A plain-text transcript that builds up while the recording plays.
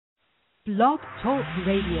Blog Talk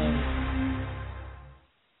Radio.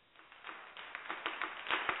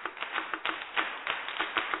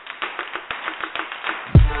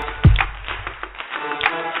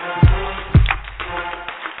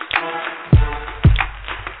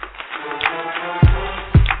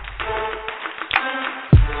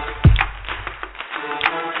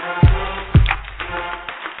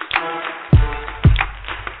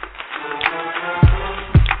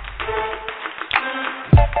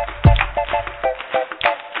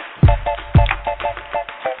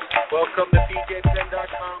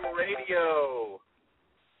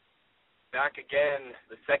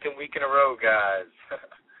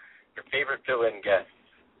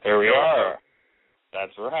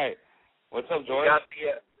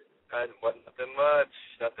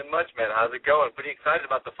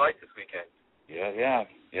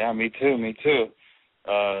 Me too.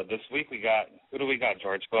 This week who do we got,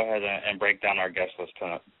 George? Go ahead and break down our guest list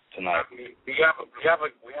tonight. We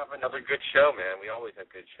have another good show, man. We always have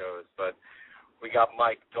good shows, but we got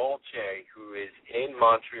Mike Dolce, who is in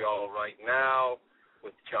Montreal right now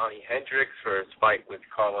with Johnny Hendricks for his fight with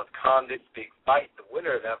Carlos Condit. Big fight. The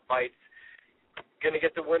winner of that fight's going to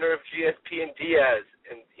get the winner of GSP and Diaz.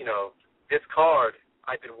 And, you know, this card,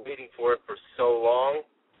 I've been waiting for it for so long.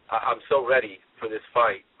 I'm so ready for this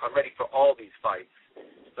fight. I'm ready for all these fights.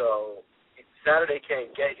 So Saturday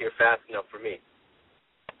can't get here fast enough for me.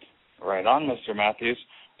 Right on, Mr. Matthews.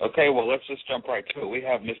 Okay, well, let's just jump right to it. We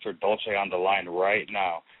have Mr. Dolce on the line right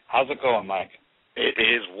now. How's it going, Mike? It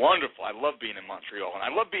is wonderful. I love being in Montreal, and I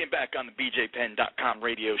love being back on the BJPenn.com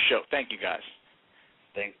radio show. Thank you, guys.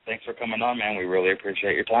 Thanks for coming on, man. We really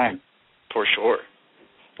appreciate your time. For sure.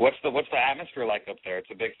 What's the atmosphere like up there?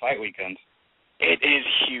 It's a big fight weekend. It is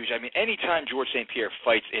huge. I mean, anytime George St. Pierre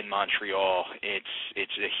fights in Montreal,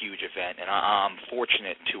 it's a huge event, and I'm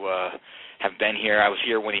fortunate to have been here. I was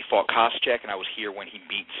here when he fought Koscheck, and I was here when he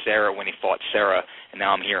beat Serra, when he fought Serra, and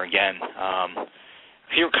now I'm here again.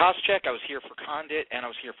 Here at Koscheck, I was here for Condit, and I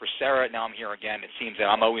was here for Serra. Now I'm here again. It seems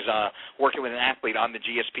that I'm always working with an athlete on the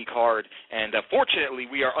GSP card, and fortunately,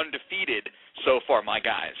 we are undefeated so far, my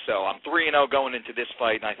guys. So I'm 3-0 going into this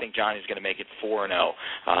fight, and I think Johnny's going to make it 4-0.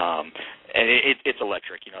 And it's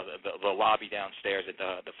electric. You know, the lobby downstairs at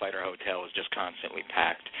the Fighter Hotel is just constantly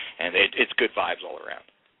packed, and it's good vibes all around.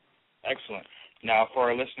 Excellent. Now,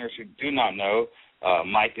 for our listeners who do not know,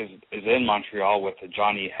 Mike is in Montreal with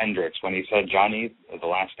Johnny Hendricks. When he said Johnny, the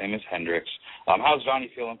last name is Hendricks. How's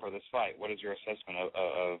Johnny feeling for this fight? What is your assessment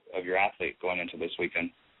of your athlete going into this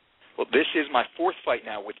weekend? Well, this is my fourth fight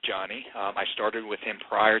now with Johnny. I started with him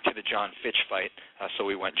prior to the John Fitch fight. So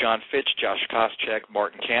we went John Fitch, Josh Koscheck,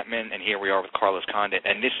 Martin Kampman, and here we are with Carlos Condit.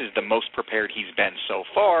 And this is the most prepared he's been so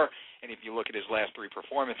far. And if you look at his last three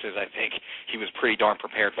performances, I think he was pretty darn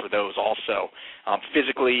prepared for those also.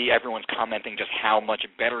 Physically, everyone's commenting just how much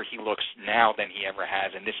better he looks now than he ever has,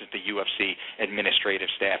 and this is the UFC administrative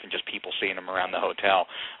staff and just people seeing him around the hotel.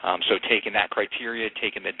 So taking that criteria,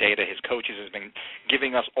 taking the data his coaches has been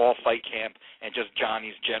giving us all fight camp, and just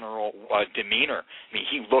Johnny's general demeanor. I mean,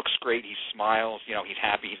 he looks great. He smiles. You know, he's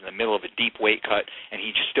happy. He's in the middle of a deep weight cut, and he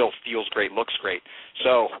just still feels great, looks great.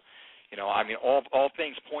 So, you know, I mean, all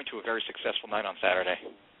things point to a very successful night on Saturday.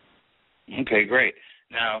 Okay, great.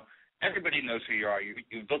 Now, everybody knows who you are.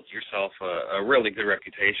 You've built yourself a really good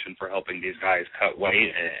reputation for helping these guys cut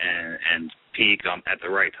weight and peak at the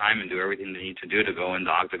right time and do everything they need to do to go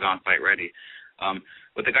into octagon fight ready.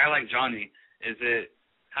 With a guy like Johnny,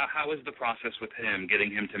 how is the process with him,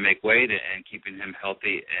 getting him to make weight and keeping him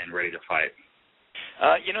healthy and ready to fight?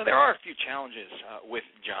 You know, there are a few challenges with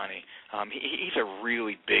Johnny. He's a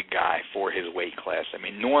really big guy for his weight class. I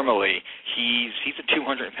mean, normally he's a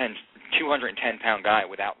 210-pound guy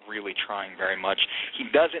without really trying very much. He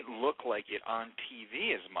doesn't look like it on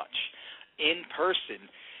TV as much. In person,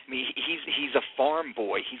 I mean, he's a farm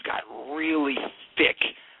boy. He's got really thick,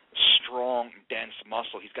 strong, dense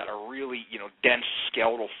muscle. He's got a really, dense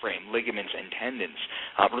skeletal frame, ligaments and tendons,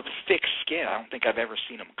 with thick skin. I don't think I've ever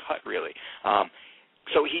seen him cut, really.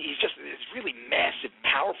 So he's just this really massive,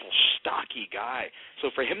 powerful, stocky guy. So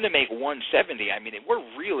for him to make 170, I mean, we're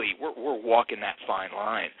walking that fine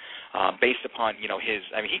line based upon,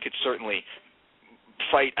 he could certainly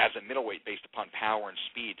fight as a middleweight based upon power and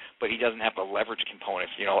speed, but he doesn't have the leverage components,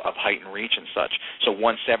 of height and reach and such. So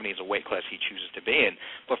 170 is a weight class he chooses to be in.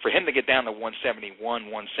 But for him to get down to 171, 170,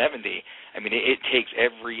 I mean, it takes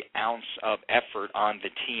every ounce of effort on the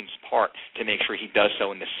team's part to make sure he does so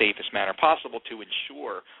in the safest manner possible to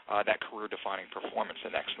ensure that career-defining performance the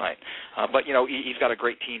next night. But, he's got a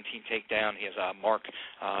great team takedown. He has Mark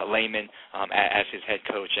Lehman as his head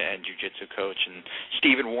coach and jiu-jitsu coach, and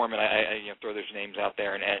Stephen Warman, I throw those names out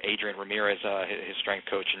there, and Adrian Ramirez, his strength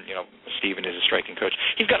coach, and Steven is his striking coach.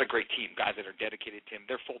 He's got a great team, guys that are dedicated to him.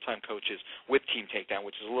 They're full-time coaches with Team Takedown,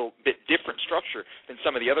 which is a little bit different structure than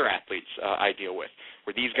some of the other athletes I deal with,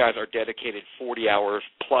 where these guys are dedicated 40 hours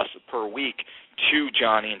plus per week to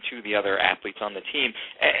Johnny and to the other athletes on the team,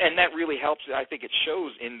 and that really helps. I think it shows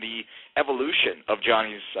in the evolution of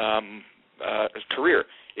Johnny's career.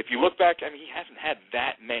 If you look back, he hasn't had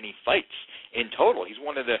that many fights in total. He's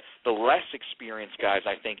one of the less experienced guys,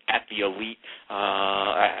 I think, at the elite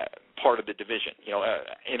part of the division,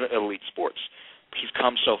 in elite sports. He's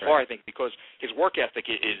come so far, I think, because his work ethic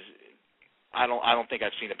is I don't think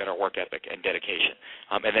I've seen a better work ethic and dedication.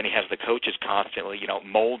 And then he has the coaches constantly,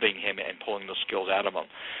 molding him and pulling those skills out of him.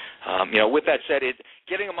 With that said,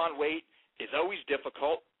 getting him on weight is always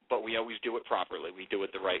difficult, but we always do it properly. We do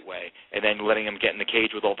it the right way. And then letting him get in the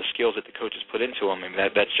cage with all the skills that the coaches put into him,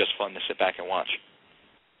 that's just fun to sit back and watch.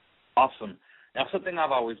 Awesome. Now, something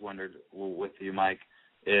I've always wondered with you, Mike,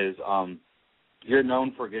 is you're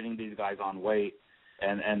known for getting these guys on weight,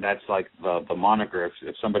 and that's like the moniker.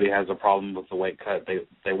 If somebody has a problem with the weight cut,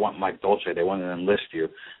 they want Mike Dolce. They want to enlist you.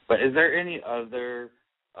 But is there any other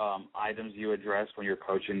items you address when you're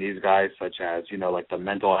coaching these guys, such as like the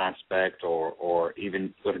mental aspect, or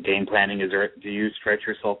even with game planning? Do you stretch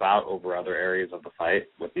yourself out over other areas of the fight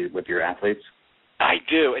with your athletes? I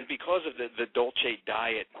do, and because of the Dolce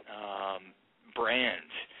diet brand,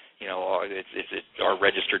 it's our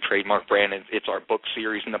registered trademark brand, and it's our book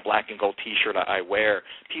series and the black and gold T-shirt I wear.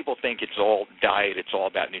 People think it's all diet, it's all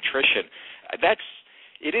about nutrition.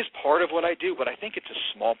 It is part of what I do, but I think it's a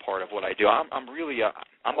small part of what I do.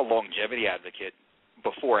 I'm a longevity advocate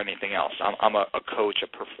before anything else. I'm a coach, a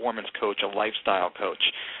performance coach, a lifestyle coach.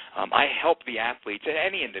 I help the athletes and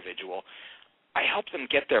any individual. I help them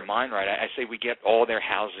get their mind right. I say we get all their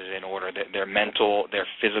houses in order, their mental, their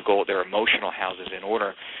physical, their emotional houses in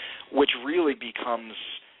order, which really becomes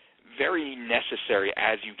very necessary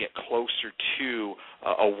as you get closer to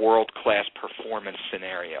a world-class performance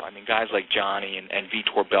scenario. Guys like Johnny and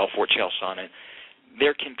Vitor Belfort, Chael Sonnen,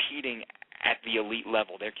 they're competing at the elite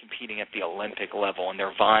level. They're competing at the Olympic level, and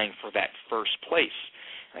they're vying for that first place.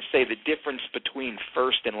 I say the difference between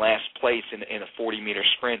first and last place in a 40-meter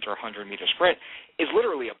sprint or 100-meter sprint is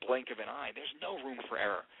literally a blink of an eye. There's no room for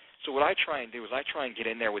error. So what I try and do is I try and get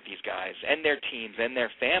in there with these guys and their teams and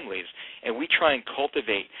their families, and we try and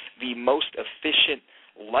cultivate the most efficient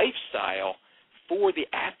lifestyle for the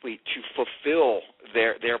athlete to fulfill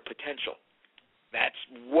their potential. That's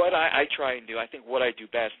what I try and do. I think what I do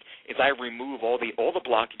best is I remove all the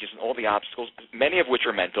blockages and all the obstacles, many of which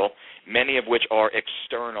are mental, many of which are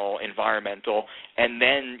external, environmental, and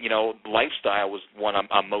then, lifestyle was one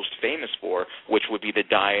I'm most famous for, which would be the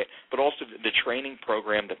diet, but also the training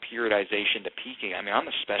program, the periodization, the peaking. I'm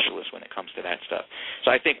a specialist when it comes to that stuff.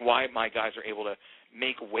 So I think why my guys are able to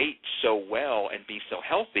make weight so well and be so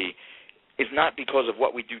healthy is not because of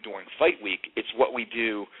what we do during fight week. It's what we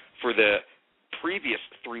do for the previous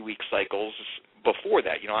 3-week cycles before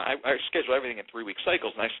that. I schedule everything in 3-week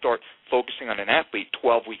cycles, and I start focusing on an athlete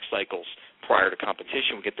 12-week cycles prior to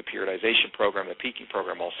competition. We get the periodization program, the peaking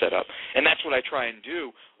program all set up, and that's what I try and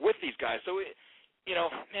do with these guys. So,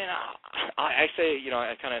 I say,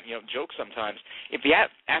 I kind of, joke sometimes. If the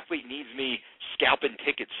athlete needs me scalping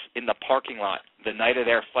tickets in the parking lot the night of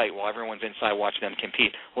their fight while everyone's inside watching them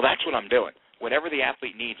compete, well, that's what I'm doing. Whatever the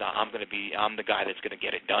athlete needs, I'm the guy that's going to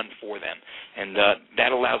get it done for them, and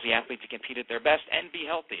that allows the athlete to compete at their best and be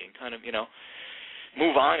healthy and kind of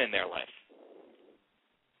move on in their life.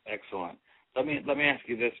 Excellent. Let me ask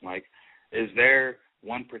you this, Mike: is there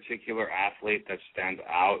one particular athlete that stands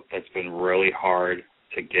out that's been really hard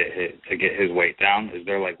to get his weight down? Is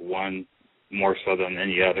there like one more so than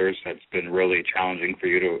any others that's been really challenging for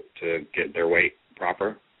you to get their weight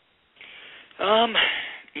proper?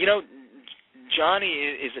 Johnny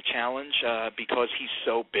is a challenge because he's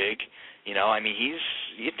so big. He's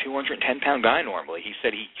a 210-pound guy normally. He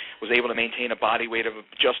said he was able to maintain a body weight of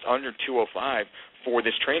just under 205 for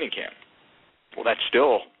this training camp. Well, that's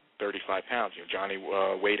still 35 pounds. Johnny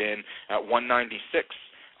weighed in at 196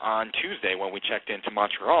 on Tuesday when we checked into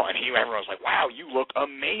Montreal, and everyone was like, wow, you look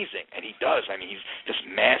amazing. And he does. He's just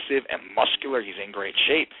massive and muscular. He's in great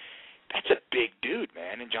shape. That's a big dude,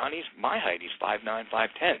 man. And Johnny's my height. He's 5'9",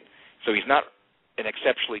 5'10". So he's not an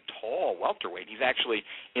exceptionally tall welterweight. He's actually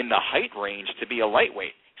in the height range to be a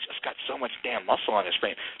lightweight. just got so much damn muscle on his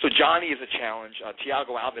frame. So Johnny is a challenge.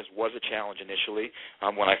 Thiago Alves was a challenge initially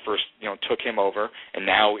when I first took him over, and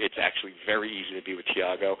now it's actually very easy to be with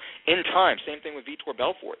Thiago. In time, same thing with Vitor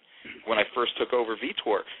Belfort. When I first took over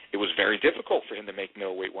Vitor, it was very difficult for him to make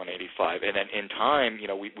middleweight 185, and then in time,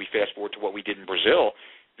 we fast forward to what we did in Brazil.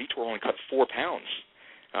 Vitor only cut 4 pounds.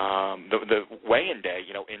 The weigh-in day,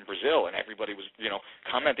 in Brazil, and everybody was,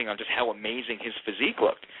 commenting on just how amazing his physique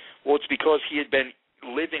looked. Well, it's because he had been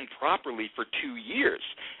living properly for 2 years,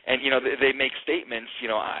 and they make statements,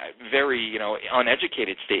 very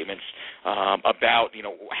uneducated statements about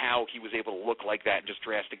how he was able to look like that and just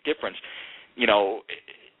drastic difference.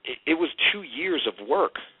 It was 2 years of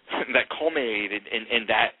work that culminated in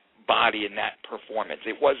that body and that performance.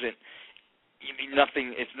 It wasn't.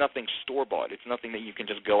 It's nothing store-bought. It's nothing that you can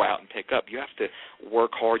just go out and pick up. You have to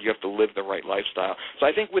work hard. You have to live the right lifestyle. So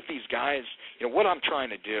I think with these guys, what I'm trying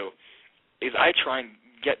to do is I try and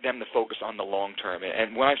get them to focus on the long term.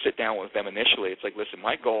 And when I sit down with them initially, it's like, listen,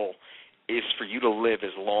 my goal is for you to live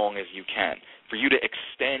as long as you can, for you to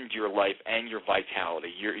extend your life and your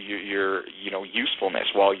vitality, your usefulness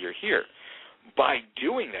while you're here. By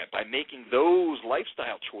doing that, by making those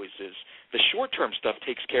lifestyle choices, the short-term stuff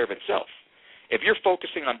takes care of itself. If you're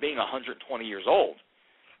focusing on being 120 years old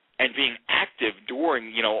and being active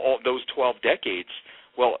during, all those 12 decades,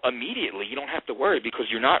 well, immediately you don't have to worry because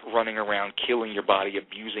you're not running around killing your body,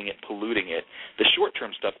 abusing it, polluting it. The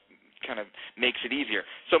short-term stuff kind of makes it easier.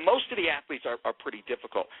 So most of the athletes are pretty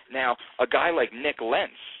difficult. Now, a guy like Nick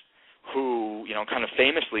Lentz, who, kind of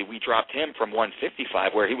famously, we dropped him from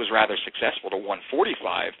 155, where he was rather successful, to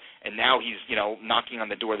 145, and now he's, knocking on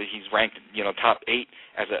the door that he's ranked, top 8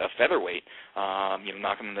 as a featherweight,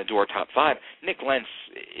 knocking on the door top 5. Nick Lentz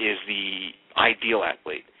is the ideal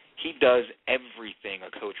athlete. He does everything a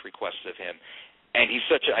coach requests of him. And he's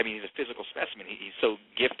he's a physical specimen. He's so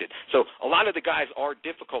gifted. So a lot of the guys are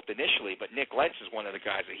difficult initially, but Nick Lentz is one of the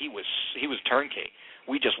guys that he was turnkey.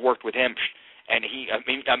 We just worked with him. And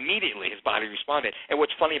immediately his body responded. And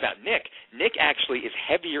what's funny about Nick actually is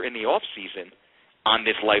heavier in the off season on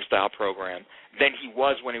this lifestyle program than he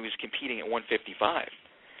was when he was competing at 155.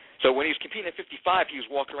 So when he was competing at 55, he was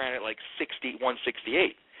walking around at like 168.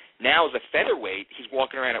 Now as a featherweight, he's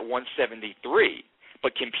walking around at 173,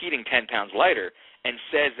 but competing 10 pounds lighter, and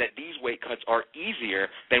says that these weight cuts are easier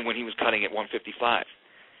than when he was cutting at 155.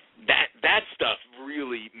 That stuff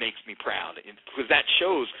really makes me proud because that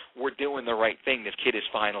shows we're doing the right thing. This kid is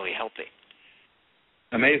finally healthy.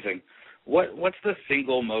 Amazing. What's the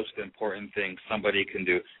single most important thing somebody can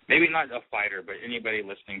do? Maybe not a fighter, but anybody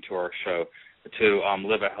listening to our show to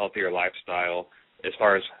live a healthier lifestyle as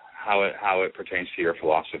far as how it pertains to your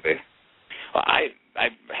philosophy. Well, I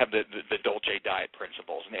have the Dolce diet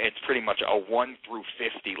principles, and it's pretty much a 1 through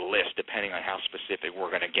 50 list, depending on how specific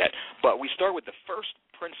we're going to get. But we start with the first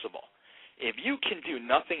principle. If you can do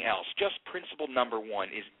nothing else, just principle number 1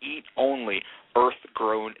 is eat only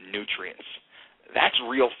earth-grown nutrients. That's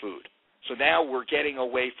real food. So now we're getting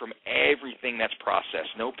away from everything that's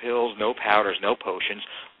processed. No pills, no powders, no potions.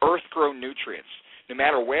 Earth-grown nutrients. No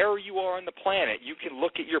matter where you are on the planet, you can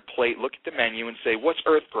look at your plate, look at the menu, and say, what's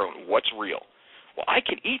earth-grown? What's real? Well, I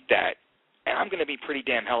can eat that, and I'm going to be pretty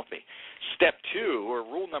damn healthy. Step 2, or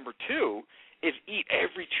rule number 2, is eat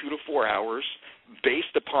every 2 to 4 hours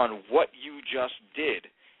based upon what you just did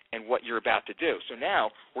and what you're about to do. So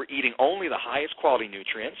now we're eating only the highest quality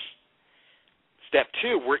nutrients. Step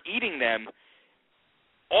 2, we're eating them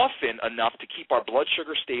often enough to keep our blood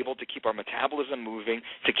sugar stable, to keep our metabolism moving,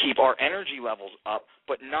 to keep our energy levels up,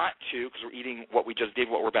 but not to, because we're eating what we just did,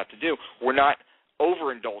 what we're about to do, we're not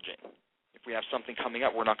overindulging. If we have something coming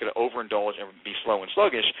up, we're not going to overindulge and be slow and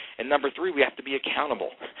sluggish. And number 3, we have to be accountable.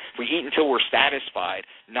 We eat until we're satisfied,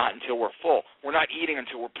 not until we're full. We're not eating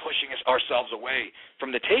until we're pushing ourselves away from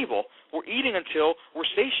the table. We're eating until we're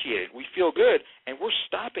satiated. We feel good, and we're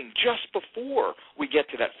stopping just before we get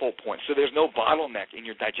to that full point. So there's no bottleneck in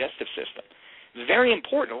your digestive system. It's very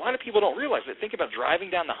important. A lot of people don't realize that. Think about driving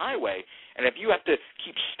down the highway, and if you have to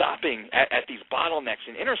keep stopping at these bottlenecks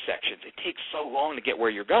and intersections, it takes so long to get where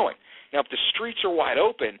you're going. Now, if the streets are wide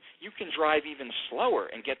open, you can drive even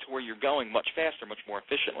slower and get to where you're going much faster, much more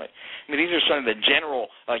efficiently. I mean, these are some of the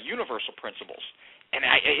general universal principles. And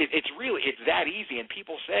it's that easy. And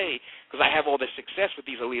people say, because I have all this success with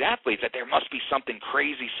these elite athletes, that there must be something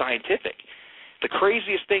crazy scientific. The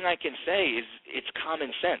craziest thing I can say is it's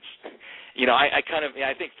common sense.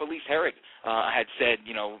 I think Felice Herrig had said,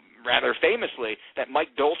 rather famously, that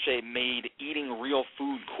Mike Dolce made eating real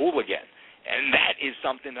food cool again. And that is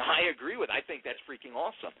something that I agree with. I think that's freaking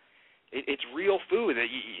awesome. It's real food.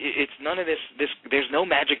 It's none of this. There's no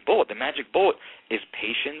magic bullet. The magic bullet is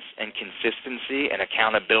patience and consistency and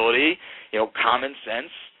accountability. Common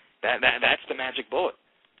sense. That's the magic bullet.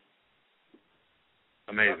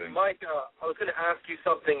 Amazing. Mike, I was going to ask you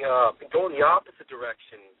something. Going the opposite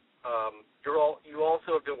direction. You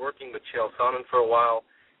also have been working with Chael Sonnen for a while.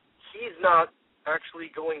 He's not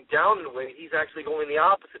actually going down in weight. He's actually going the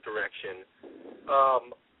opposite direction.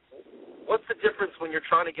 What's the difference when you're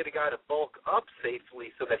trying to get a guy to bulk up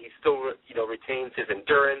safely so that he still, retains his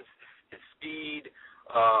endurance, his speed,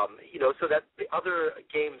 so that the other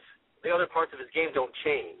parts of his game don't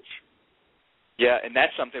change? Yeah, and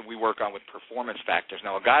that's something we work on with performance factors.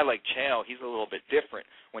 Now, a guy like Chael, he's a little bit different.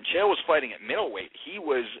 When Chael was fighting at middleweight, he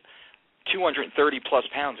was 230-plus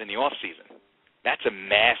pounds in the off-season. That's a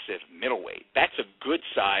massive middleweight. That's a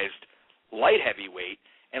good-sized light heavyweight.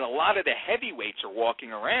 And a lot of the heavyweights are walking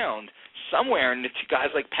around somewhere, and it's guys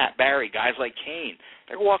like Pat Barry, guys like Kane.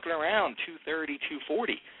 They're walking around 230,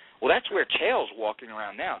 240. Well, that's where Chael's walking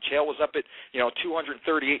around now. Chael was up at 238,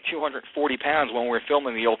 240 pounds when we were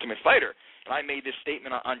filming The Ultimate Fighter. And I made this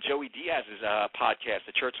statement on Joey Diaz's podcast,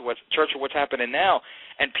 The Church of What's Happening Now,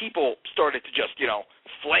 and people started to just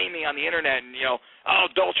flame me on the internet and oh,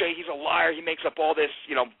 Dolce, he's a liar. He makes up all this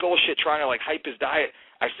bullshit trying to hype his diet.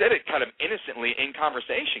 I said it kind of innocently in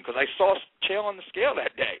conversation because I saw Chael on the scale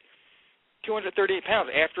that day, 238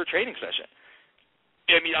 pounds after a training session.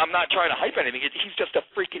 I mean, I'm not trying to hype anything. He's just a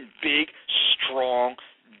freaking big, strong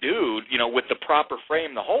dude, with the proper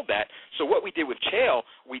frame to hold that. So what we did with Chael,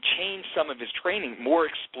 we changed some of his training, more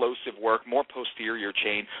explosive work, more posterior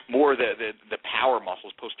chain, more the power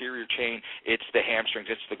muscles. Posterior chain, it's the hamstrings,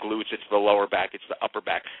 it's the glutes, it's the lower back, it's the upper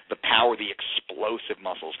back, the power, the explosive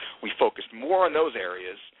muscles. We focused more on those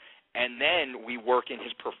areas, and then we work in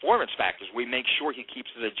his performance factors. We make sure he keeps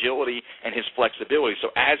his agility and his flexibility.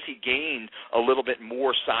 So as he gained a little bit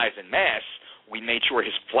more size and mass, we made sure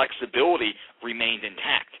his flexibility remained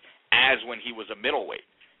intact as when he was a middleweight.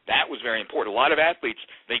 That was very important. A lot of athletes,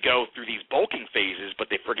 they go through these bulking phases, but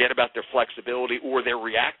they forget about their flexibility or their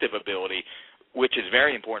reactive ability, which is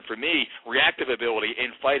very important. For me, reactive ability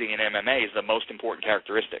in fighting in MMA is the most important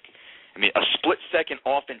characteristic. I mean, a split second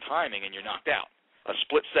off in timing and you're knocked out. A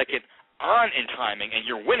split second on in timing and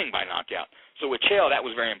you're winning by knockout. So with Chael, that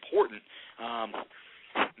was very important.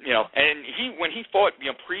 And when he fought,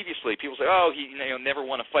 previously, people say, oh, he never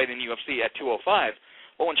won a fight in UFC at 205.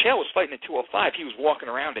 Well, when Chael was fighting at 205, he was walking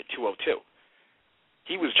around at 202.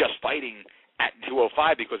 He was just fighting at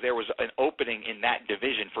 205 because there was an opening in that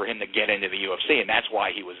division for him to get into the UFC, and that's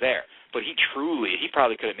why he was there. But he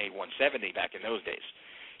probably could have made 170 back in those days.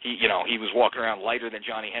 He was walking around lighter than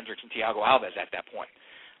Johnny Hendricks and Thiago Alves at that point.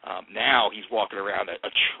 Now he's walking around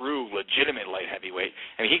a true, legitimate light heavyweight.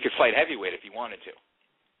 I mean, he could fight heavyweight if he wanted to.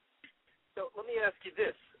 So let me ask you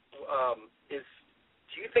this: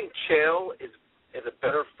 do you think Chael is a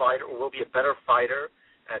better fighter, or will be a better fighter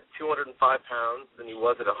at 205 pounds than he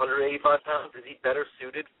was at 185 pounds? Is he better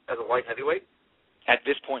suited as a light heavyweight? At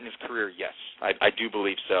this point in his career, yes, I do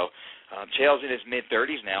believe so. Chael's in his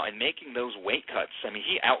mid-30s now, and making those weight cuts. I mean,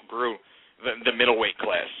 he outgrew the middleweight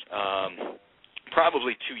class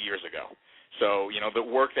probably 2 years ago. So, the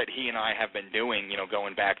work that he and I have been doing,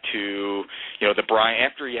 going back to, the Brian,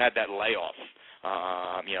 after he had that layoff,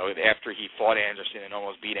 after he fought Anderson and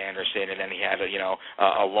almost beat Anderson, and then he had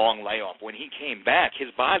a long layoff. When he came back,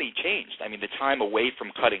 his body changed. I mean, the time away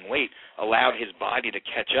from cutting weight allowed his body to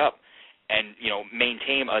catch up and,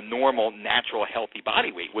 maintain a normal, natural, healthy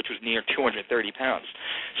body weight, which was near 230 pounds.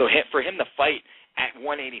 So for him to fight at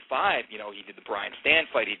 185, he did the Brian Stan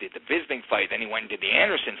fight, he did the Bisping fight, then he went and did the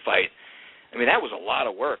Anderson fight. I mean, that was a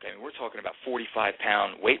lot of work. I mean, we're talking about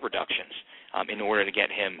 45-pound weight reductions in order to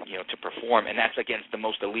get him, to perform, and that's against the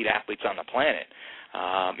most elite athletes on the planet.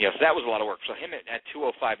 So that was a lot of work. So him at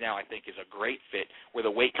 205 now, I think, is a great fit, where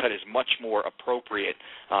the weight cut is much more appropriate.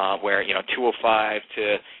 Where 205 to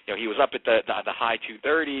he was up at the high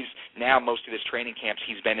 230s. Now most of his training camps,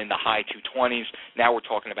 he's been in the high 220s. Now we're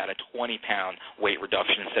talking about a 20-pound weight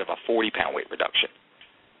reduction instead of a 40-pound weight reduction.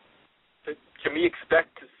 Can we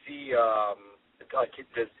expect to see,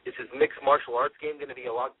 is his mixed martial arts game going to be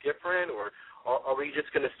a lot different, or are we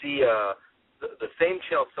just going to see the same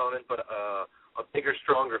Chael Sonnen, but a bigger,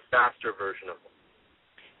 stronger, faster version of him?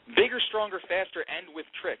 Bigger, stronger, faster, and with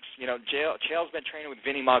tricks. Chael's been training with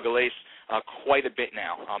Vinny Magalhaes quite a bit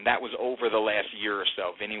now. That was over the last year or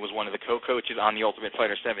so. Vinny was one of the co-coaches on The Ultimate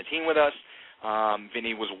Fighter 17 with us.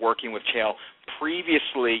 Vinny was working with Chael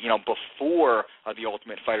previously, before The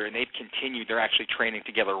Ultimate Fighter, and they've continued. They're actually training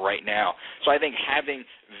together right now. So I think having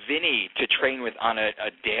Vinny to train with on a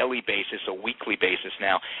daily basis, a weekly basis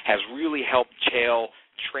now, has really helped Chael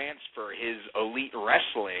transfer his elite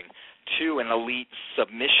wrestling to an elite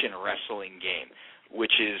submission wrestling game,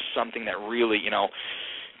 which is something that really,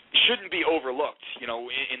 shouldn't be overlooked,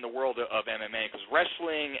 in the world of MMA, because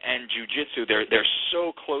wrestling and jiu-jitsu, they're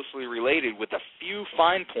so closely related with a few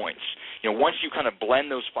fine points. Once you kind of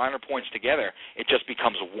blend those finer points together, it just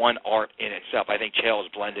becomes one art in itself. I think Chael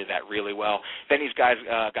has blended that really well. Then these guys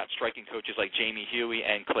got striking coaches like Jamie Huey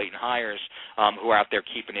and Clayton Hires, who are out there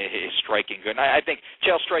keeping his striking good. And I think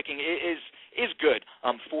Chael's striking is good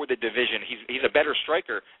for the division. He's a better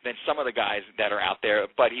striker than some of the guys that are out there,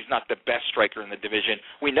 but he's not the best striker in the division.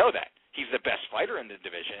 We know that. He's the best fighter in the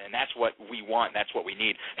division, and that's what we want. That's what we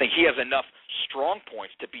need. I think he has enough strong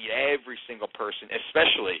points to beat every single person,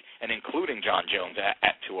 especially and including John Jones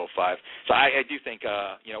at 205. So I do think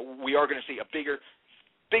we are going to see a bigger,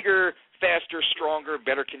 faster, stronger,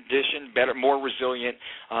 better conditioned, more resilient,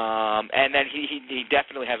 and then he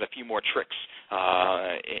definitely has a few more tricks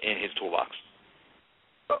in his toolbox.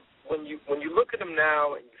 When you look at him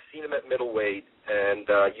now, and you've seen him at middleweight, and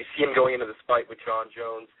you see him going into this fight with John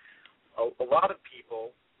Jones, a lot of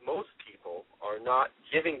people, most people, are not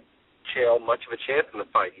giving Chael much of a chance in the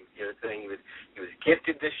fight. They're saying he was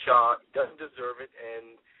gifted this shot, he doesn't deserve it,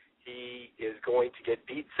 and he is going to get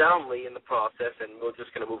beat soundly in the process, and we're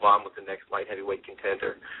just going to move on with the next light heavyweight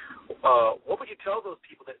contender. What would you tell those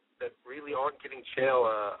people that really aren't giving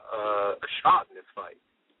Chael a shot in this fight?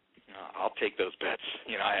 I'll take those bets.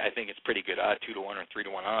 I think it's pretty good 2-1 or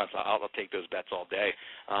 3-1 odds. I'll take those bets all day.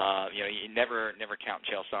 You never count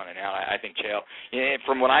Chael Sonnen out. I think Chael,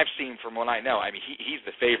 from what I've seen, from what I know, I mean, he's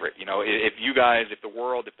the favorite. If you guys, if the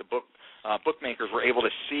world, if the bookmakers were able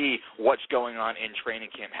to see what's going on in training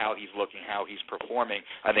camp, how he's looking, how he's performing,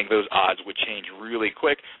 I think those odds would change really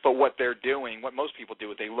quick. But what they're doing, what most people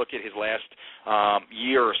do, is they look at his last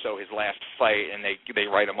year or so, his last fight, and they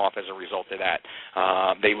write him off as a result of that.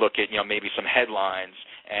 They look at maybe some headlines,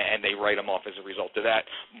 and they write him off as a result of that.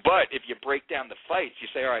 But if you break down the fights, you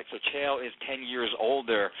say, all right, so Chael is 10 years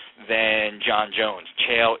older than John Jones.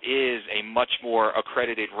 Chael is a much more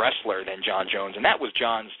accredited wrestler than John Jones, and that was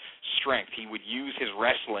John's strength. He would use his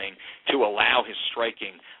wrestling to allow his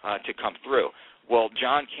striking to come through. Well,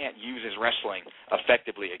 John can't use his wrestling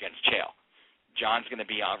effectively against Chael. John's going to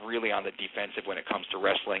be really on the defensive when it comes to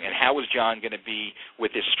wrestling. And how is John going to be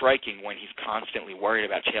with his striking when he's constantly worried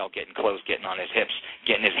about Chael getting close, getting on his hips,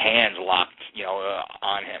 getting his hands locked,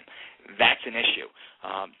 on him? That's an issue.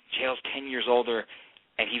 Chael's 10 years older,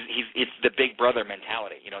 and it's the big brother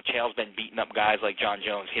mentality. Chael's been beating up guys like John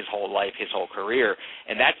Jones his whole life, his whole career,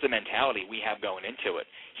 and that's the mentality we have going into it.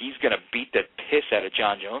 He's going to beat the piss out of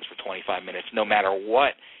John Jones for 25 minutes, no matter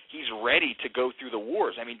what. He's ready to go through the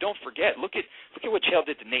wars. I mean, don't forget. Look at what Chael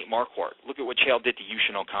did to Nate Marquardt. Look at what Chael did to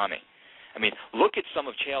Yushin Okami. I mean, look at some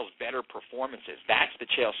of Chael's better performances. That's the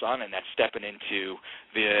Chael Sonnen that's stepping into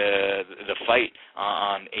the fight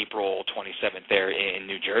on April 27th there in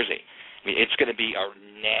New Jersey. I mean, it's going to be a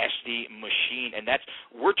nasty machine, and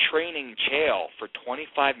we're training Chael for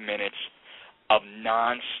 25 minutes of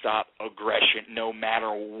nonstop aggression, no matter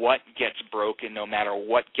what gets broken, no matter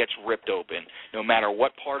what gets ripped open, no matter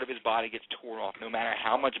what part of his body gets torn off, no matter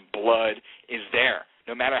how much blood is there,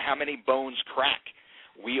 no matter how many bones crack.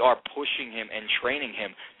 We are pushing him and training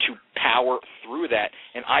him to power through that,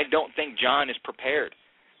 and I don't think John is prepared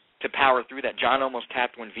to power through that. John almost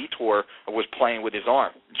tapped when Vitor was playing with his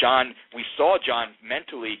arm. We saw John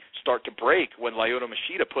mentally start to break when Lyoto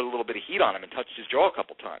Machida put a little bit of heat on him and touched his jaw a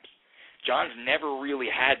couple times. John's never really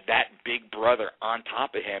had that big brother on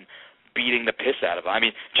top of him beating the piss out of him. I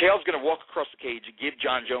mean, Chael's going to walk across the cage and give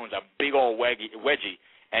John Jones a big old wedgie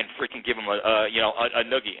and freaking give him a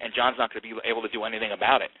noogie, and John's not going to be able to do anything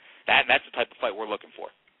about it. That's the type of fight we're looking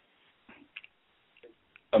for.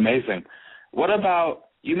 Amazing. What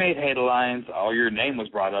about, you made headlines, your name was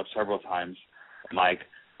brought up several times, Mike,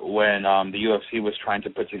 when the UFC was trying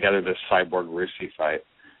to put together this Cyborg-Russi fight.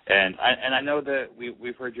 And I know that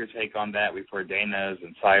we've heard your take on that. We've heard Dana's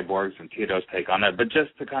and Cyborg's and Tito's take on that. But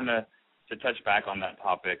just to touch back on that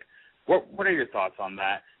topic, what are your thoughts on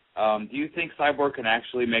that? Do you think Cyborg can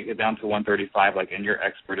actually make it down to 135? Like, in your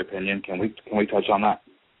expert opinion, can we touch on that?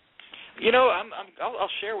 I'll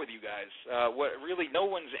share with you guys what really no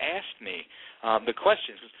one's asked me the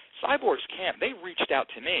questions. Cyborg's camp, they reached out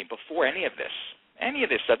to me before any of this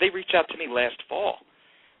stuff. They reached out to me last fall.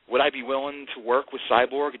 Would I be willing to work with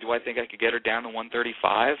Cyborg? Do I think I could get her down to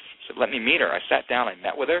 135? So let me meet her. I sat down. I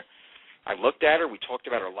met with her. I looked at her. We talked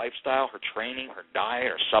about her lifestyle, her training, her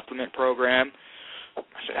diet, her supplement program.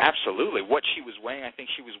 I said, absolutely. What she was weighing, I think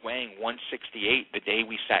she was weighing 168 the day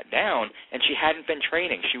we sat down, and she hadn't been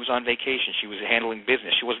training. She was on vacation. She was handling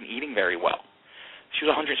business. She wasn't eating very well. She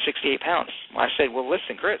was 168 pounds. I said, well,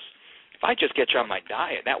 listen, Chris, if I just get you on my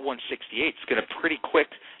diet, that 168 is going to pretty quick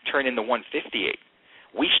turn into 158.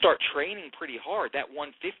 We start training pretty hard. That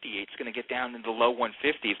 158 is going to get down into the low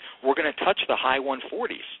 150s. We're going to touch the high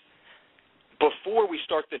 140s before we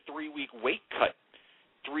start the 3-week weight cut.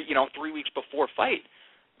 3 weeks before fight,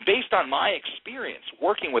 based on my experience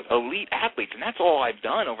working with elite athletes, and that's all I've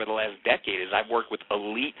done over the last decade is I've worked with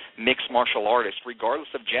elite mixed martial artists,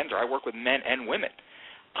 regardless of gender. I work with men and women.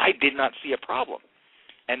 I did not see a problem.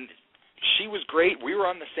 And she was great. We were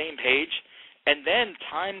on the same page. And then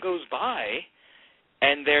time goes by,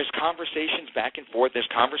 and there's conversations back and forth. There's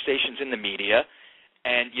conversations in the media.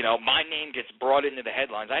 And, my name gets brought into the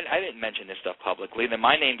headlines. I didn't mention this stuff publicly. Then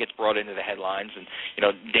my name gets brought into the headlines. And,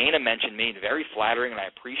 Dana mentioned me, very flattering, and I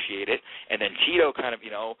appreciate it. And then Tito kind of,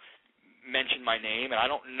 mentioned my name. And I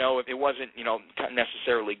don't know if it wasn't,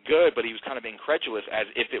 necessarily good, but he was kind of incredulous as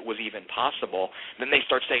if it was even possible. Then they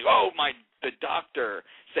start saying, the doctor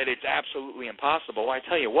said it's absolutely impossible. Well, I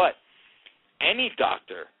tell you what, any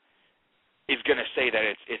doctor is going to say that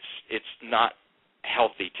it's not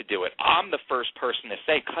healthy to do it. I'm the first person to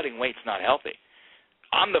say cutting weight's not healthy.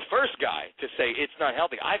 I'm the first guy to say it's not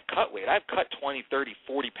healthy. I've cut weight. I've cut 20, 30,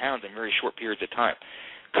 40 pounds in very short periods of time.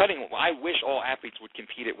 I wish all athletes would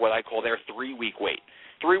compete at what I call their 3-week weight.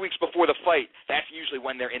 3 weeks before the fight, that's usually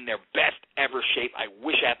when they're in their best ever shape. I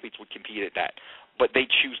wish athletes would compete at that, but they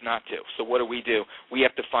choose not to. So what do? We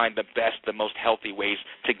have to find the best, the most healthy ways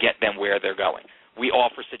to get them where they're going. We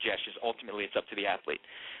offer suggestions. Ultimately, it's up to the athlete.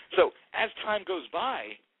 So as time goes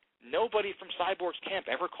by, nobody from Cyborg's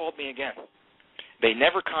camp ever called me again. They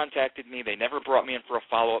never contacted me. They never brought me in for a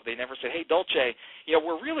follow-up. They never said, hey, Dolce,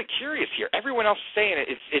 we're really curious here. Everyone else is saying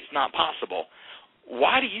it's not possible.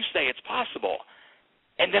 Why do you say it's possible?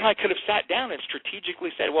 And then I could have sat down and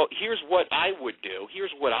strategically said, well, here's what I would do.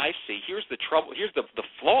 Here's what I see. Here's the trouble. Here's the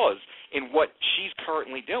flaws in what she's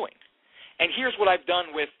currently doing. And here's what I've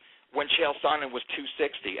done with when Chael Sonnen was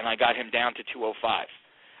 260 and I got him down to 205.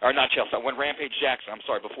 Or not Chael Sonnen, when Rampage Jackson,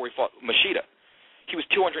 before he fought Machida. He was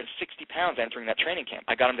 260 pounds entering that training camp.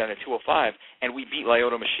 I got him down to 205, and we beat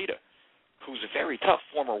Lyoto Machida, who's a very tough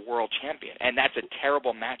former world champion. And that's a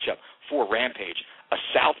terrible matchup for Rampage. A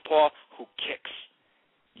southpaw who kicks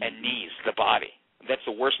and knees the body. That's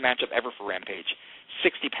the worst matchup ever for Rampage.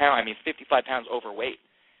 55 pounds overweight.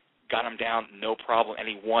 Got him down, no problem, and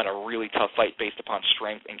he won a really tough fight based upon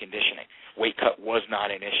strength and conditioning. Weight cut was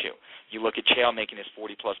not an issue. You look at Chael making his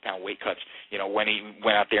 40-plus pound weight cuts, when he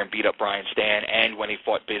went out there and beat up Brian Stan and when he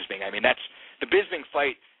fought Bisping. The Bisping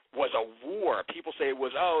fight was a war. People say it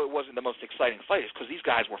wasn't the most exciting fight. It's because these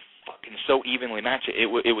guys were fucking so evenly matched. It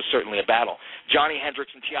was certainly a battle. Johnny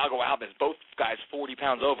Hendricks and Thiago Alves, both guys 40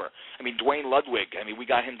 pounds over. Dwayne Ludwig, we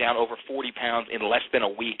got him down over 40 pounds in less than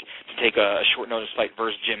a week to take a short notice fight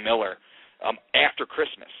versus Jim Miller after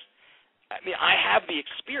Christmas. I have the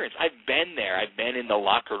experience. I've been there. I've been in the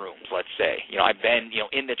locker rooms, let's say. I've been,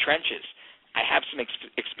 in the trenches. I have some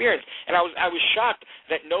experience, and I was shocked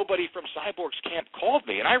that nobody from Cyborg's camp called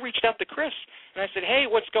me. And I reached out to Chris, and I said, hey,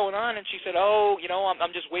 what's going on? And she said,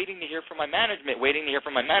 I'm just waiting to hear from my management,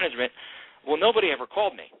 Well, nobody ever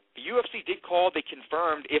called me. The UFC did call. They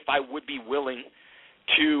confirmed if I would be willing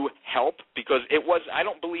to help because I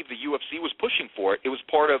don't believe the UFC was pushing for it. It was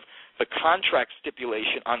part of the contract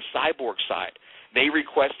stipulation on Cyborg's side. They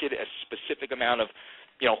requested a specific amount of,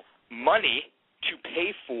 money to pay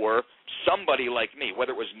for somebody like me,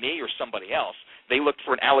 whether it was me or somebody else. They looked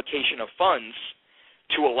for an allocation of funds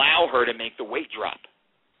to allow her to make the weight drop.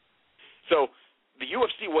 So the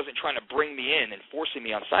UFC wasn't trying to bring me in and forcing me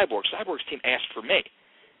on Cyborg. Cyborg's team asked for me.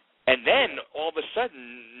 And then all of a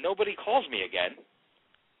sudden nobody calls me again,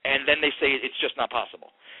 and then they say it's just not possible.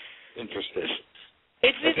 Interesting.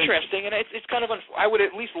 It's interesting, and it's kind of I would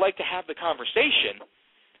at least like to have the conversation.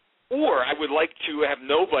 Or I would like to have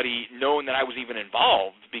nobody known that I was even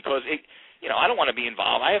involved because I don't want to be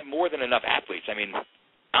involved. I have more than enough athletes.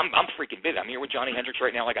 I'm freaking busy. I'm here with Johnny Hendricks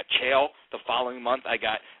right now. I got Chael the following month. I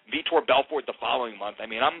got Vitor Belfort the following month.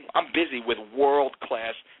 I'm busy with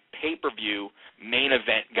world-class pay-per-view main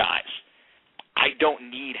event guys. I don't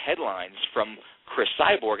need headlines from Chris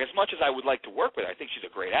Cyborg as much as I would like to work with her. I think she's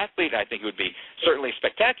a great athlete. I think it would be certainly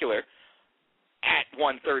spectacular. At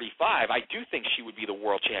 135, I do think she would be the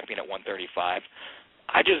world champion at 135.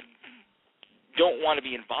 I just don't want to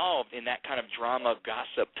be involved in that kind of drama,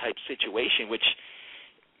 gossip type situation, which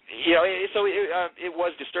So it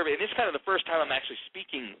was disturbing. And this is kind of the first time I'm actually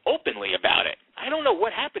speaking openly about it. I don't know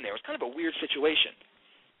what happened there. It was kind of a weird situation.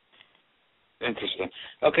 Interesting.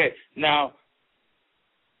 Okay, now,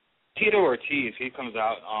 Tito Ortiz, he comes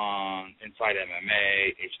out on Inside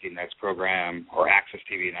MMA, HD Next program, or Access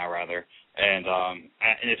TV now, rather, and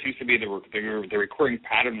it seems to be the recurring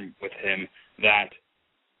pattern with him that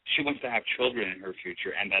she wants to have children in her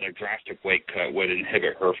future, and that a drastic weight cut would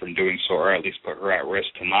inhibit her from doing so, or at least put her at risk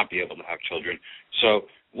to not be able to have children. So,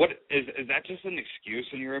 what is that just an excuse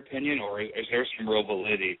in your opinion, or is there some real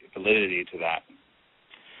validity to that?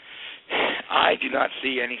 I do not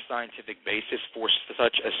see any scientific basis for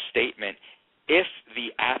such a statement. If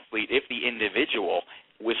the athlete, if the individual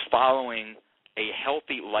was following a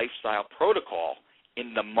healthy lifestyle protocol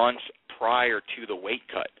in the months prior to the weight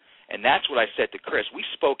cut. And that's what I said to Chris. We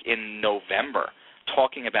spoke in November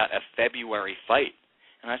talking about a February fight.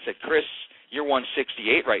 And I said, Chris, you're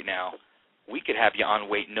 168 right now. We could have you on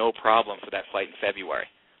weight no problem for that fight in February.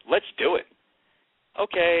 Let's do it.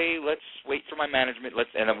 Okay, let's wait for my management.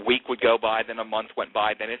 And a week would go by, then a month went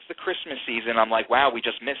by. Then it's the Christmas season. I'm like, wow, we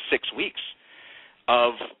just missed 6 weeks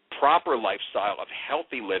of proper lifestyle, of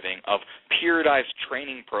healthy living, of periodized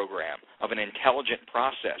training program, of an intelligent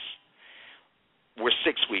process. We're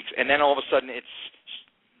 6 weeks, and then all of a sudden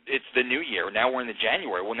it's the new year. Now we're in the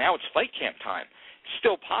January. Well, now it's fight camp time.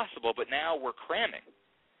 Still possible, but now we're cramming.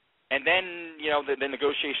 And then, the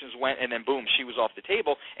negotiations went, and then boom, she was off the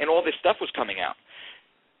table, and all this stuff was coming out.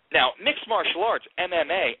 Now, mixed martial arts,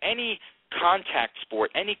 MMA, any contact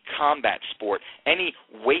sport, any combat sport, any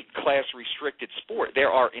weight class restricted sport,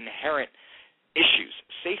 there are inherent issues,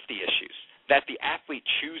 safety issues, that the athlete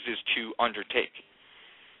chooses to undertake.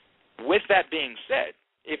 With that being said,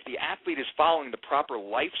 if the athlete is following the proper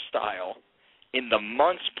lifestyle in the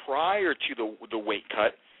months prior to the weight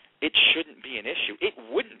cut, it shouldn't be an issue. It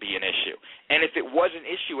wouldn't be an issue. And if it was an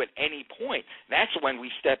issue at any point, that's when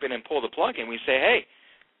we step in and pull the plug and we say, hey,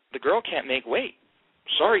 the girl can't make weight.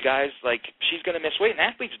 Sorry, guys, she's going to miss weight, and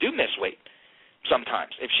athletes do miss weight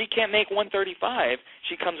sometimes. If she can't make 135,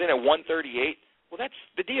 she comes in at 138, well, that's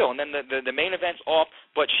the deal. And then the main event's off,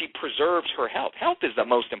 but she preserves her health. Health is the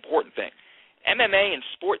most important thing. MMA and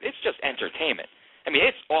sport, it's just entertainment. I mean,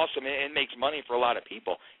 it's awesome. It makes money for a lot of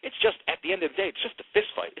people. It's just, at the end of the day, it's just a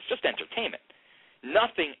fist fight. It's just entertainment.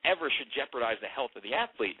 Nothing ever should jeopardize the health of the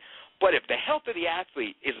athlete. But if the health of the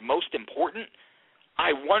athlete is most important,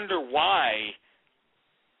 I wonder why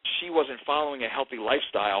she wasn't following a healthy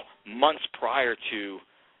lifestyle months prior to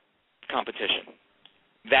competition.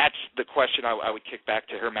 That's the question I would kick back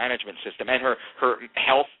to her management system and her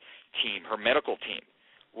health team, her medical team.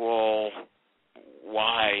 Well,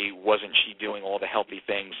 why wasn't she doing all the healthy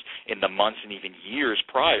things in the months and even years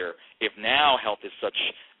prior if now health is such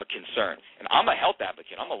a concern? And I'm a health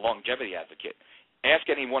advocate. I'm a longevity advocate. Ask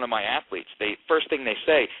any one of my athletes. First thing they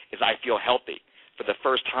say is, I feel healthy. For the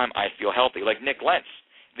first time, I feel healthy. Like Nick Lentz,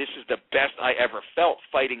 this is the best I ever felt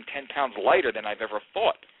fighting 10 pounds lighter than I've ever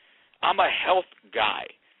fought. I'm a health guy.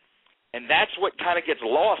 And that's what kind of gets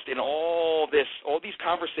lost in all these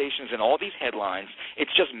conversations and all these headlines.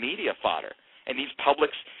 It's just media fodder. And these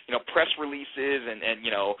publics, press releases and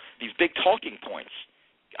these big talking points.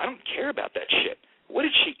 I don't care about that shit. What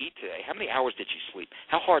did she eat today? How many hours did she sleep?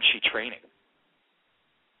 How hard is she training?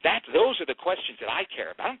 Those are the questions that I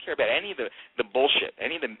care about. I don't care about any of the bullshit,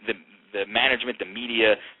 any of the management, the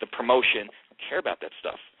media, the promotion. I don't care about that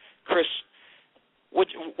stuff. Chris, what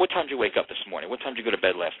time did you wake up this morning? What time did you go to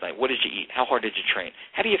bed last night? What did you eat? How hard did you train?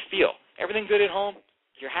 How do you feel? Everything good at home?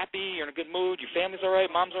 You're happy? You're in a good mood? Your family's all right?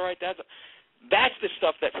 Mom's all right? Dad's all right? That's the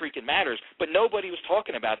stuff that freaking matters. But nobody was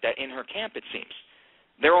talking about that in her camp, it seems.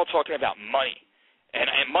 They're all talking about money and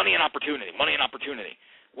money and opportunity, money and opportunity.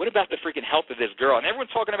 What about the freaking health of this girl? And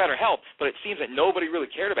everyone's talking about her health, but it seems that nobody really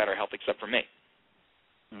cared about her health except for me.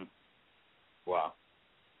 Wow.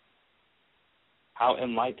 How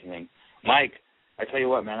enlightening. Mike, I tell you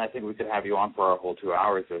what, man, I think we could have you on for our whole 2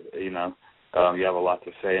 hours. You have a lot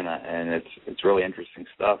to say, and it's really interesting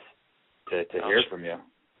stuff to hear from you.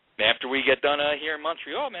 After we get done here in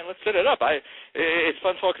Montreal, man, let's set it up. It's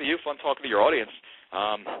fun talking to you, fun talking to your audience.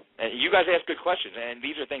 And you guys ask good questions, and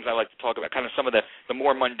these are things I like to talk about, kind of some of the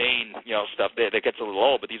more mundane, stuff that gets a little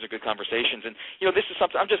old, but these are good conversations. And, this is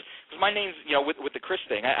something, because my name's, with the Chris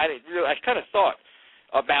thing, I kind of thought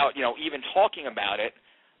about, even talking about it,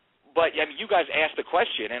 but, you guys asked the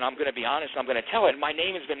question, and I'm going to be honest, I'm going to tell it. My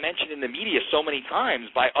name has been mentioned in the media so many times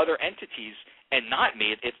by other entities and not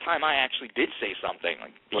me. It's time I actually did say something.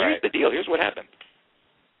 Here's the deal. Here's what happened.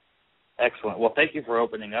 Excellent. Well, thank you for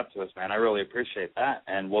opening up to us, man. I really appreciate that,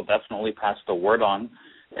 and we'll definitely pass the word on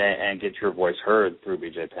and get your voice heard through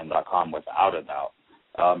bjpenn.com without a doubt.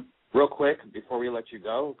 Real quick before we let you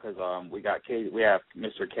go, because we have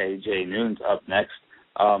Mr. KJ Noons up next.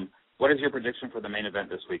 What is your prediction for the main event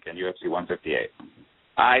this weekend, UFC 158?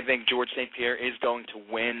 I think George St. Pierre is going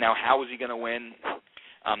to win. Now, how is he going to win?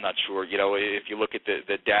 I'm not sure. You know, if you look at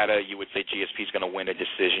the data, you would say GSP is going to win a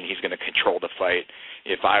decision. He's going to control the fight.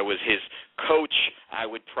 If I was his coach, I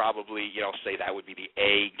would probably, say that would be the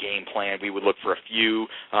A game plan. We would look for a few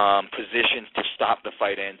positions to stop the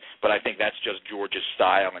fight in, but I think that's just George's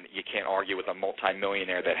style, and you can't argue with a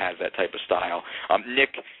multimillionaire that has that type of style.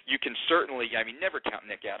 Nick, you can certainly, never count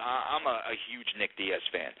Nick out. I'm a huge Nick Diaz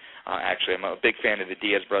fan. Actually, I'm a big fan of the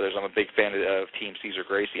Diaz brothers. I'm a big fan of Team Cesar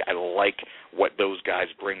Gracie. I like what those guys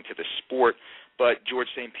bring to the sport. But George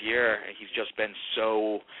St. Pierre, he's just been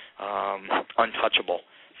so untouchable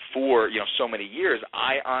for so many years.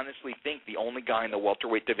 I honestly think the only guy in the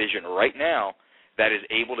welterweight division right now that is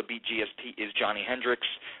able to beat GSP is Johnny Hendricks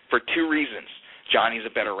for two reasons. Johnny's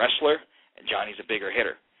a better wrestler, and Johnny's a bigger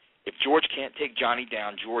hitter. If George can't take Johnny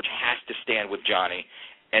down, George has to stand with Johnny,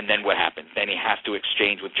 and then what happens? Then he has to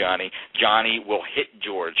exchange with Johnny. Johnny will hit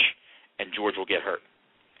George, and George will get hurt.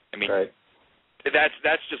 Right.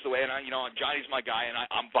 That's just the way. And Johnny's my guy, and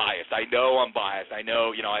I'm biased. I know I'm biased. I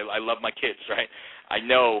know I love my kids, right? I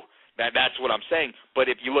know that's what I'm saying. But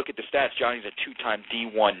if you look at the stats, Johnny's a two-time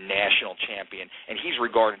D1 national champion, and he's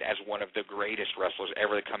regarded as one of the greatest wrestlers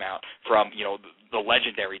ever to come out from the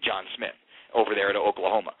legendary John Smith over there at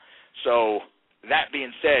Oklahoma. So that being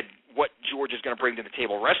said, what George is going to bring to the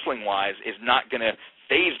table wrestling-wise is not going to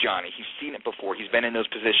faze Johnny. He's seen it before. He's been in those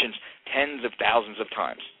positions tens of thousands of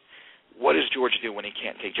times. What does George do when he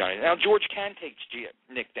can't take Johnny? Now, George can take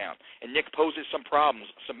Nick down, and Nick poses some problems,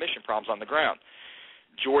 submission problems on the ground.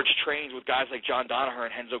 George trains with guys like John Danaher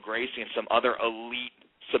and Renzo Gracie and some other elite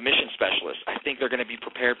submission specialists. I think they're going to be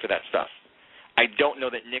prepared for that stuff. I don't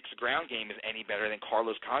know that Nick's ground game is any better than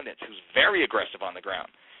Carlos Condit's, who's very aggressive on the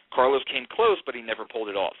ground. Carlos came close, but he never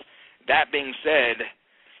pulled it off. That being said,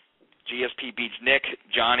 GSP beats Nick.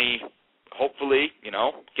 Johnny, hopefully,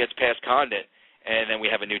 gets past Condit. And then we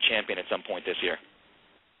have a new champion at some point this year.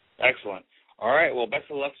 Excellent. All right. Well, best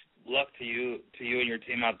of luck to you and your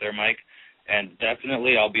team out there, Mike. And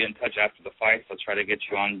definitely, I'll be in touch after the fight. Let's try to get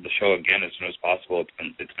you on the show again as soon as possible.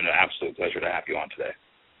 It's been an absolute pleasure to have you on today.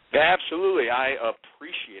 Absolutely. I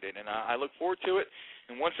appreciate it, and I look forward to it.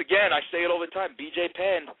 And once again, I say it all the time, BJ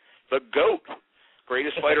Penn, the GOAT,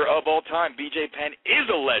 greatest fighter of all time. BJ Penn is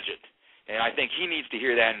a legend. And I think he needs to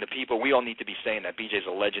hear that, and the people, we all need to be saying that. BJ's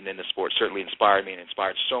a legend in the sport, certainly inspired me and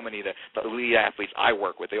inspired so many of the elite athletes I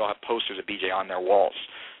work with. They all have posters of BJ on their walls.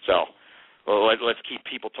 So let's keep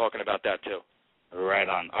people talking about that too. Right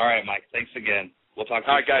on. All right, Mike, thanks again. We'll talk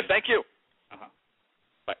to you soon. All right, guys, thank you.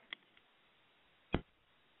 Bye.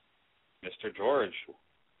 Mr. George.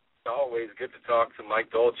 Always good to talk to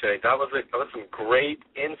Mike Dolce. That was some great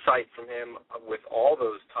insight from him with all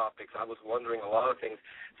those topics. I was wondering a lot of things,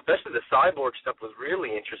 especially the cyborg stuff was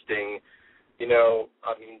really interesting.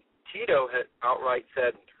 Tito had outright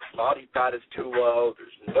said her body fat is too low.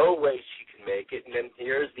 There's no way she can make it. And then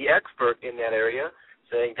here's the expert in that area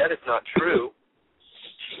saying that is not true.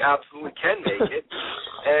 She absolutely can make it.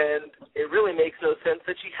 And it really makes no sense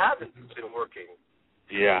that she hasn't been working.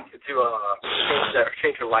 Yeah. To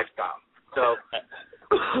change her lifestyle. So